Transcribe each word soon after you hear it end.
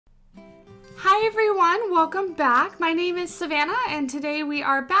Hi everyone, welcome back. My name is Savannah and today we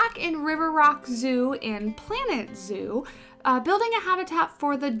are back in River Rock Zoo in Planet Zoo, building a habitat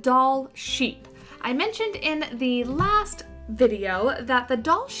for the Dall sheep. I mentioned in the last video that the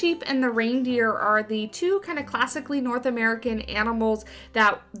Dall sheep and the reindeer are the two kind of classically North American animals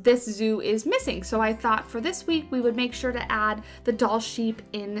that this zoo is missing. So I thought for this week we would make sure to add the Dall sheep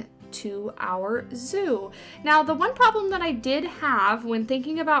in to our zoo. Now, the one problem that I did have when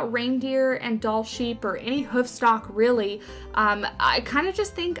thinking about reindeer and Dall sheep or any hoofstock really, I kind of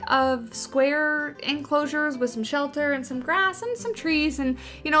just think of square enclosures with some shelter and some grass and some trees, and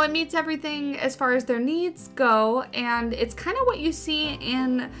you know, it meets everything as far as their needs go, and it's kind of what you see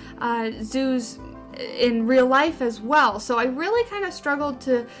in zoos in real life as well. So I really kind of struggled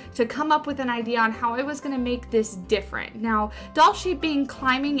to come up with an idea on how I was going to make this different. Now, Dall sheep being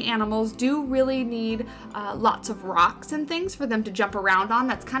climbing animals do really need lots of rocks and things for them to jump around on.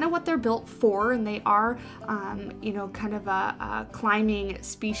 That's kind of what they're built for, and they are, you know, kind of a climbing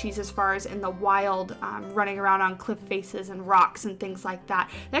species as far as in the wild, running around on cliff faces and rocks and things like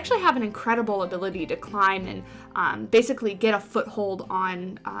that. They actually have an incredible ability to climb and basically get a foothold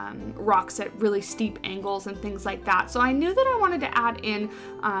on rocks at really steep angles and things like that. So I knew that I wanted to add in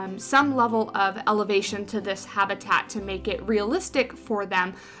some level of elevation to this habitat to make it realistic for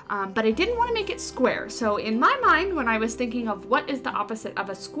them, but I didn't want to make it square. So in my mind, when I was thinking of what is the opposite of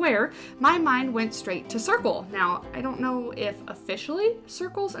a square, my mind went straight to circle. Now, I don't know if officially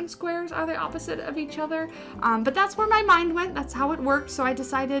circles and squares are the opposite of each other, but that's where my mind went. That's how it worked. So I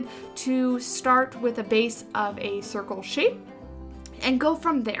decided to start with a base of a circle shape and go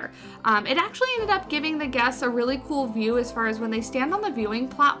from there. It actually ended up giving the guests a really cool view as far as when they stand on the viewing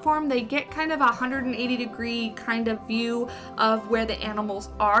platform, they get kind of a 180-degree kind of view of where the animals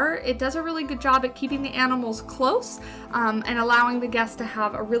are. It does a really good job at keeping the animals close and allowing the guests to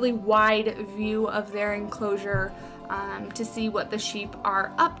have a really wide view of their enclosure to see what the sheep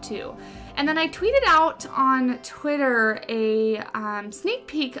are up to. And then I tweeted out on Twitter a sneak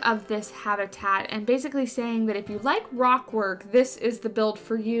peek of this habitat and basically saying that if you like rock work, this is the build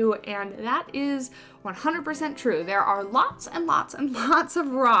for you, and that is 100% true. There are lots and lots and lots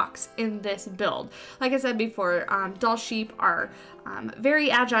of rocks in this build. Like I said before, Dall sheep are very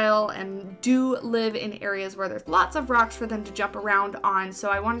agile and do live in areas where there's lots of rocks for them to jump around on, so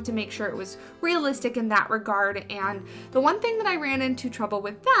I wanted to make sure it was realistic in that regard. And the one thing that I ran into trouble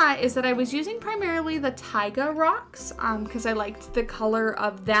with that is that I was using primarily the taiga rocks because I liked the color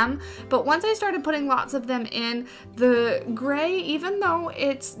of them, but once I started putting lots of them in, the gray, even though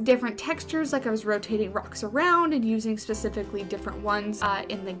it's different textures, like I was rotating rocks around and using specifically different ones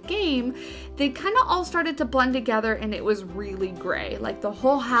in the game, they kind of all started to blend together and it was really gray. Like the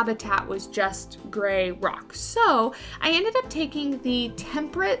whole habitat was just gray rock. So I ended up taking the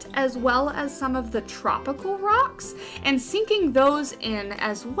temperate as well as some of the tropical rocks and sinking those in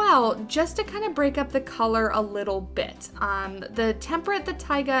as well, just to kind of break up the color a little bit. The temperate, the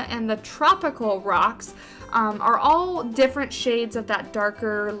taiga, and the tropical rocks are all different shades of that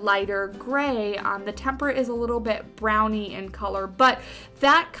darker, lighter gray. The temperate is a little bit browny in color, but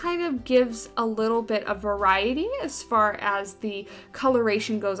that kind of gives a little bit of variety as far as the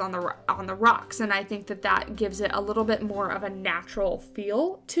coloration goes on the rocks, and I think that that gives it a little bit more of a natural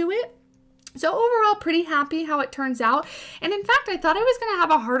feel to it. So overall, pretty happy how it turns out. And in fact, I thought I was going to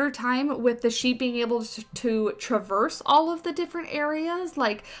have a harder time with the sheep being able to traverse all of the different areas.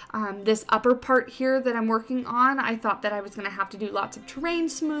 Like this upper part here that I'm working on, I thought that I was going to have to do lots of terrain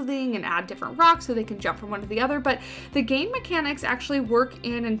smoothing and add different rocks so they can jump from one to the other. But the game mechanics actually work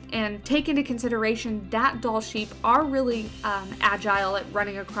in and take into consideration that Dall sheep are really agile at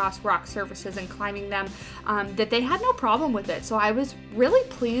running across rock surfaces and climbing them, that they had no problem with it. So I was really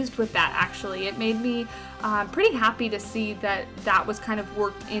pleased with that, actually. It made me pretty happy to see that that was kind of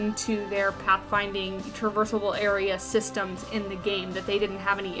worked into their pathfinding traversable area systems in the game, that they didn't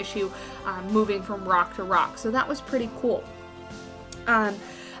have any issue moving from rock to rock. So that was pretty cool.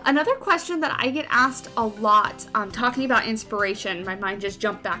 Another question that I get asked a lot, talking about inspiration, my mind just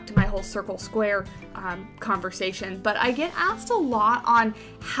jumped back to my whole circle square conversation, but I get asked a lot on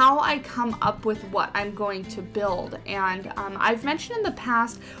how I come up with what I'm going to build. And I've mentioned in the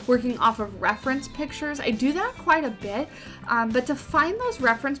past working off of reference pictures. I do that quite a bit, but to find those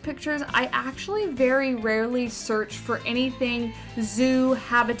reference pictures, I actually very rarely search for anything zoo,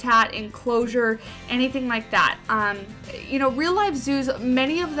 habitat, enclosure, anything like that. You know, real life zoos,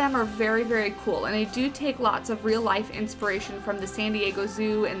 many of them are very, very cool, and I do take lots of real life inspiration from the San Diego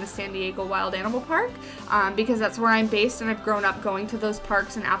Zoo and the San Diego Wild Animal Park, because that's where I'm based and I've grown up going to those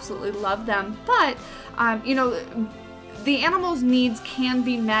parks and absolutely love them. But you know, the animals' needs can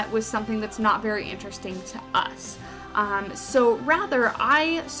be met with something that's not very interesting to us. So rather,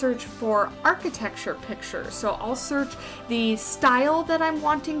 I search for architecture pictures. So I'll search the style that I'm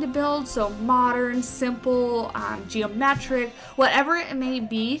wanting to build, so modern, simple, geometric, whatever it may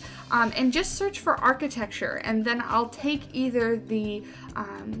be, and just search for architecture. And then I'll take either the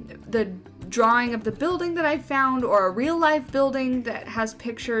drawing of the building that I found or a real life building that has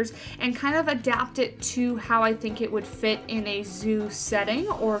pictures and kind of adapt it to how I think it would fit in a zoo setting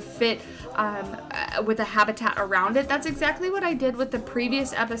or fit with a habitat around it. That's exactly what I did with the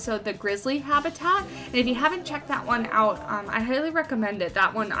previous episode, the grizzly habitat. And if you haven't checked that one out, I highly recommend it.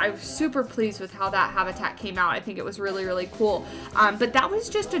 That one, I was super pleased with how that habitat came out. I think it was really, really cool. But that was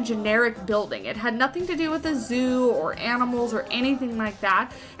just a generic building. It had nothing to do with a zoo or animals or anything like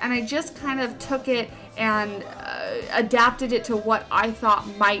that. And I just kind of took it and adapted it to what I thought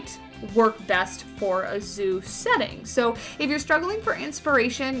might work best for a zoo setting. So if you're struggling for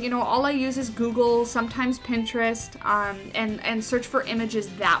inspiration, you know, all I use is Google, sometimes Pinterest, and search for images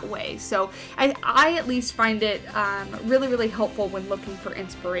that way. So I at least find it really, really helpful when looking for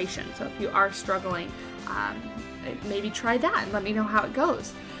inspiration. So if you are struggling, maybe try that and let me know how it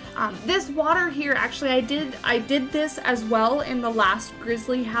goes. This water here, actually, I did this as well in the last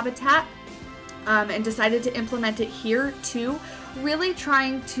grizzly habitat, and decided to implement it here too. Really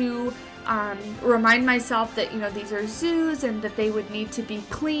trying to remind myself that, you know, these are zoos and that they would need to be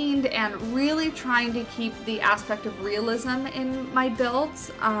cleaned, and really trying to keep the aspect of realism in my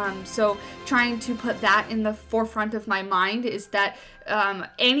builds. So trying to put that in the forefront of my mind is that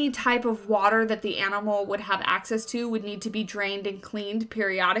any type of water that the animal would have access to would need to be drained and cleaned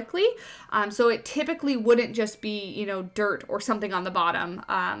periodically. So it typically wouldn't just be, you know, dirt or something on the bottom,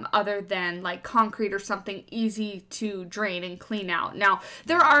 other than like concrete or something easy to drain and clean out. Now,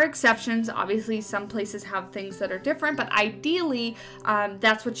 there are exceptions. Obviously, some places have things that are different, but ideally,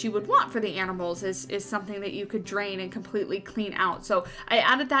 that's what you would want for the animals is something that you could drain and completely clean out. So I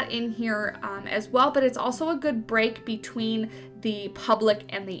added that in here as well, but it's also a good break between the public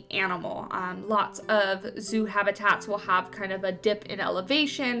and the animal. Lots of zoo habitats will have kind of a dip in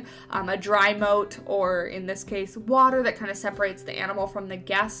elevation, a dry moat, or in this case, water that kind of separates the animal from the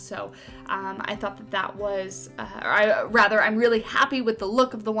guest. So I thought that was, I'm really happy with the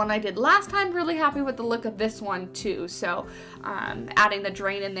look of the one I did last time, really happy with the look of this one too. So adding the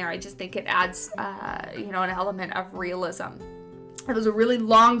drain in there, I just think it adds, you know, an element of realism. It was a really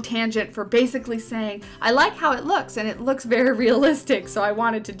long tangent for basically saying, I like how it looks, and it looks very realistic, so I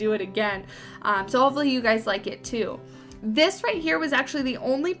wanted to do it again. So hopefully you guys like it too. This right here was actually the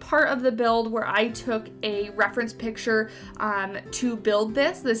only part of the build where I took a reference picture to build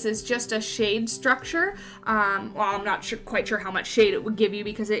this. This is just a shade structure. Well, I'm not quite sure how much shade it would give you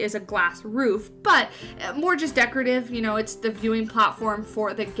because it is a glass roof, but more just decorative. You know, it's the viewing platform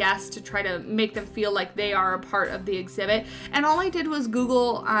for the guests to try to make them feel like they are a part of the exhibit. And all I did was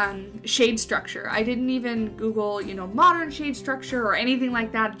Google shade structure. I didn't even Google, you know, modern shade structure or anything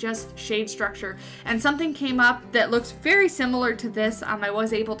like that, just shade structure. And something came up that looks very similar to this. I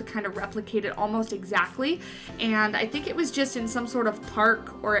was able to kind of replicate it almost exactly, and I think it was just in some sort of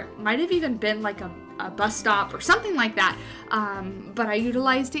park, or it might have even been like a bus stop or something like that, but I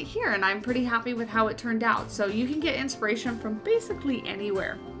utilized it here, and I'm pretty happy with how it turned out. So you can get inspiration from basically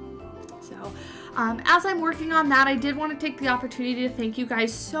anywhere. So as I'm working on that, I did want to take the opportunity to thank you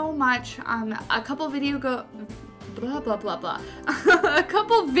guys so much. A couple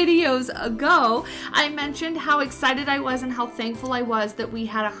videos ago, I mentioned how excited I was and how thankful I was that we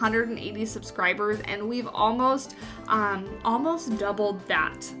had 180 subscribers, and we've almost doubled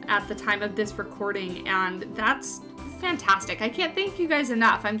that at the time of this recording, and that's fantastic. I can't thank you guys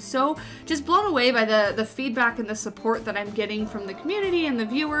enough. I'm so just blown away by the feedback and the support that I'm getting from the community and the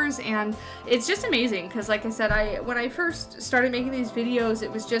viewers, and it's just amazing because, like I said, when I first started making these videos, it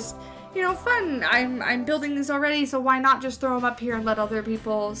was just, you know, fun. I'm building these already, so why not just throw them up here and let other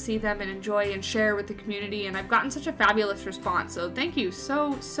people see them and enjoy and share with the community, and I've gotten such a fabulous response, so thank you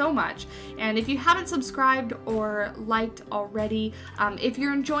so much. And if you haven't subscribed or liked already, if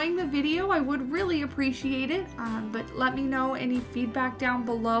you're enjoying the video, I would really appreciate it, but let me know any feedback down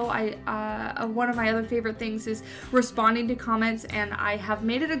below. One of my other favorite things is responding to comments, and I have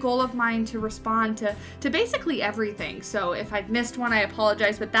made it a goal of mine to respond to basically everything. So if I've missed one, I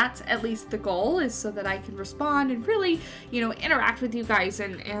apologize, but that's at least the goal, is so that I can respond and really, you know, interact with you guys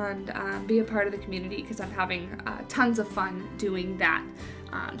and be a part of the community, because I'm having tons of fun doing that.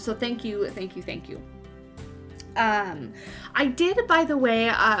 So thank you. I did, by the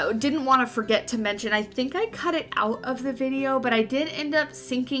way, didn't want to forget to mention, I think I cut it out of the video, but I did end up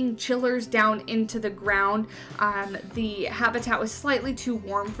sinking chillers down into the ground. The habitat was slightly too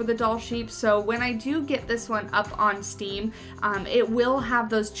warm for the Dall sheep, so when I do get this one up on Steam, it will have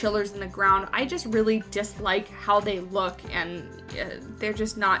those chillers in the ground. I just really dislike how they look, and they're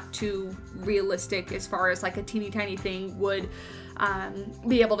just not too realistic as far as like a teeny tiny thing would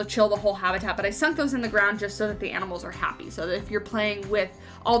be able to chill the whole habitat. But I sunk those in the ground just so that the animals are happy, so that if you're playing with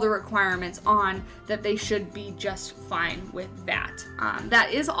all the requirements on, that they should be just fine with that.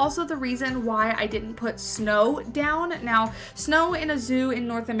 That is also the reason why I didn't put snow down. Now, snow in a zoo in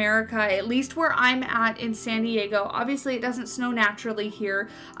North America, at least where I'm at in San Diego, obviously it doesn't snow naturally here.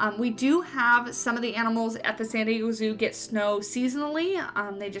 We do have some of the animals at the San Diego Zoo get snow seasonally.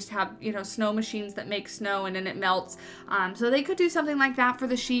 They just have, you know, snow machines that make snow and then it melts. So they could do something like that for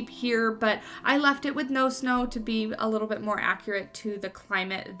the sheep here, but I left it with no snow to be a little bit more accurate to the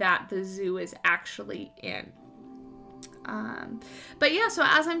climate that the zoo is actually in. But yeah, so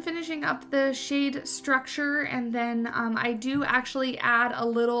as I'm finishing up the shade structure, and then I do actually add a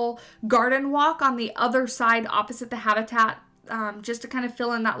little garden walk on the other side opposite the habitat, just to kind of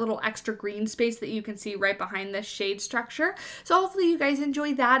fill in that little extra green space that you can see right behind this shade structure. So hopefully you guys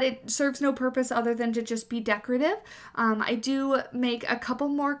enjoy that. It serves no purpose other than to just be decorative. I do make a couple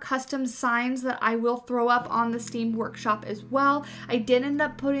more custom signs that I will throw up on the SteamWorkshop as well. I did end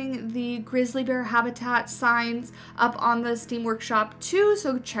up putting the grizzly bear habitat signs up on the SteamWorkshop too,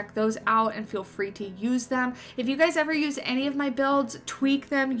 so check those out and feel free to use them. If you guys ever use any of my builds, tweak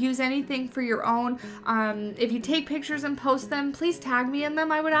them, use anything for your own. If you take pictures and post them, please tag me in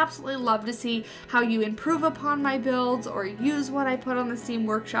them. I would absolutely love to see how you improve upon my builds or use what I put on the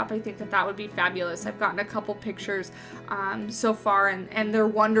SteamWorkshop. I think that that would be fabulous. I've gotten a couple pictures so far, and they're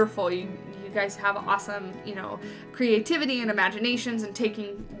wonderful. You guys have awesome, you know, creativity and imaginations and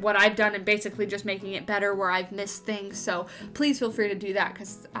taking what I've done and basically just making it better where I've missed things. So please feel free to do that,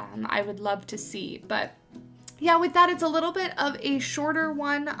 because I would love to see. But yeah, with that, it's a little bit of a shorter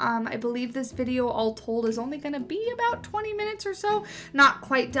one. I believe this video all told is only going to be about 20 minutes or so. Not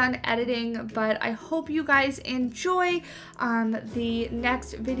quite done editing, but I hope you guys enjoy. The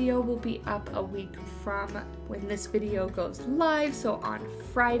next video will be up a week from when this video goes live, so on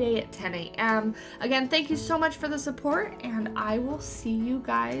Friday at 10 a.m. Again, thank you so much for the support, and I will see you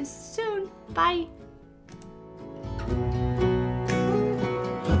guys soon. Bye!